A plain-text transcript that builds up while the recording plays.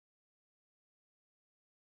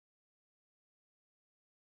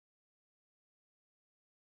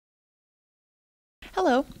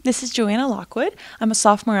Hello, this is Joanna Lockwood. I'm a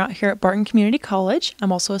sophomore out here at Barton Community College.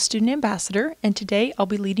 I'm also a student ambassador, and today I'll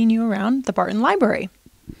be leading you around the Barton Library.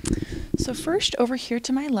 So first, over here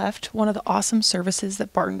to my left, one of the awesome services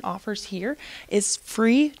that Barton offers here is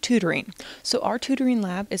free tutoring. So our tutoring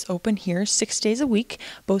lab is open here 6 days a week.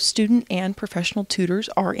 Both student and professional tutors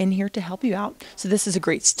are in here to help you out. So this is a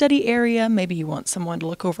great study area. Maybe you want someone to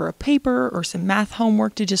look over a paper or some math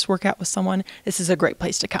homework to just work out with someone. This is a great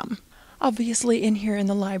place to come. Obviously, in here in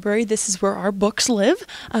the library, this is where our books live.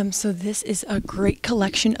 So this is a great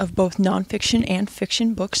collection of both nonfiction and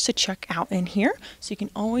fiction books to check out in here. So you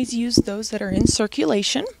can always use those that are in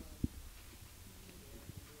circulation.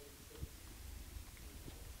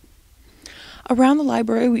 Around the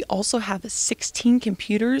library, we also have 16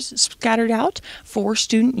 computers scattered out for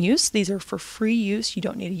student use. These are for free use. You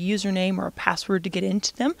don't need a username or a password to get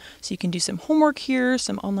into them. So you can do some homework here,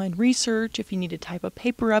 some online research. If you need to type a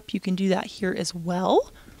paper up, you can do that here as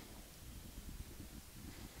well.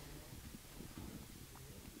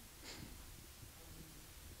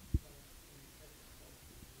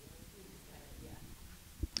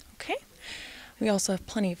 We also have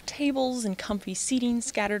plenty of tables and comfy seating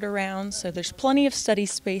scattered around, so there's plenty of study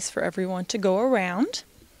space for everyone to go around.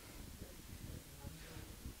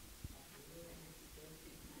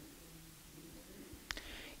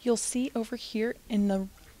 You'll see over here in the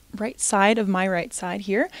right side of my right side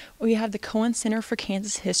here, we have the Cohen Center for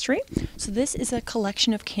Kansas History. So this is a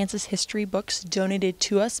collection of Kansas history books donated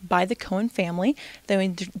to us by the Cohen family.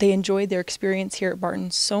 They enjoyed their experience here at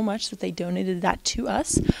Barton so much that they donated that to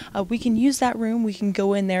us. We can use that room, we can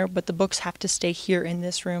go in there, but the books have to stay here in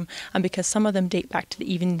this room because some of them date back to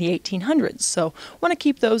even the 1800s. So want to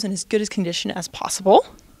keep those in as good a condition as possible.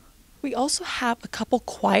 We also have a couple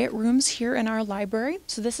quiet rooms here in our library.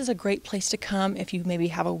 So this is a great place to come if you maybe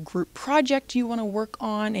have a group project you want to work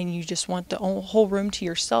on and you just want the whole room to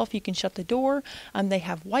yourself. You can shut the door. They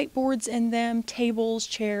have whiteboards in them, tables,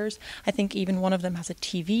 chairs. I think even one of them has a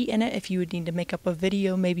TV in it if you would need to make up a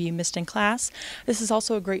video maybe you missed in class. This is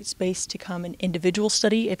also a great space to come and individual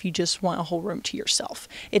study if you just want a whole room to yourself.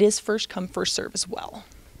 It is first come, first serve as well.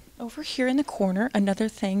 Over here in the corner, another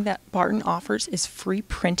thing that Barton offers is free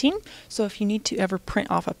printing. So if you need to ever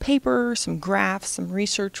print off a paper, some graphs, some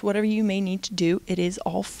research, whatever you may need to do, it is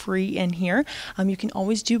all free in here. You can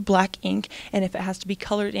always do black ink, and if it has to be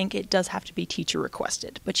colored ink, it does have to be teacher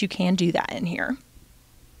requested, but you can do that in here.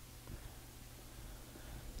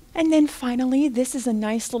 And then finally, this is a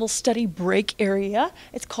nice little study break area.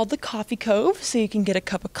 It's called the Coffee Cove, so you can get a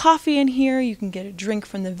cup of coffee in here, you can get a drink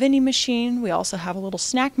from the vending machine. We also have a little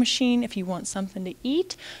snack machine if you want something to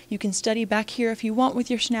eat. You can study back here if you want with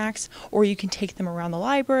your snacks, or you can take them around the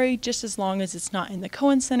library, just as long as it's not in the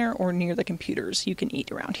Cohen Center or near the computers. You can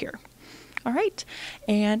eat around here. All right,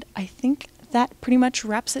 and I think that pretty much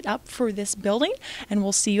wraps it up for this building, and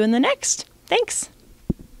we'll see you in the next. Thanks.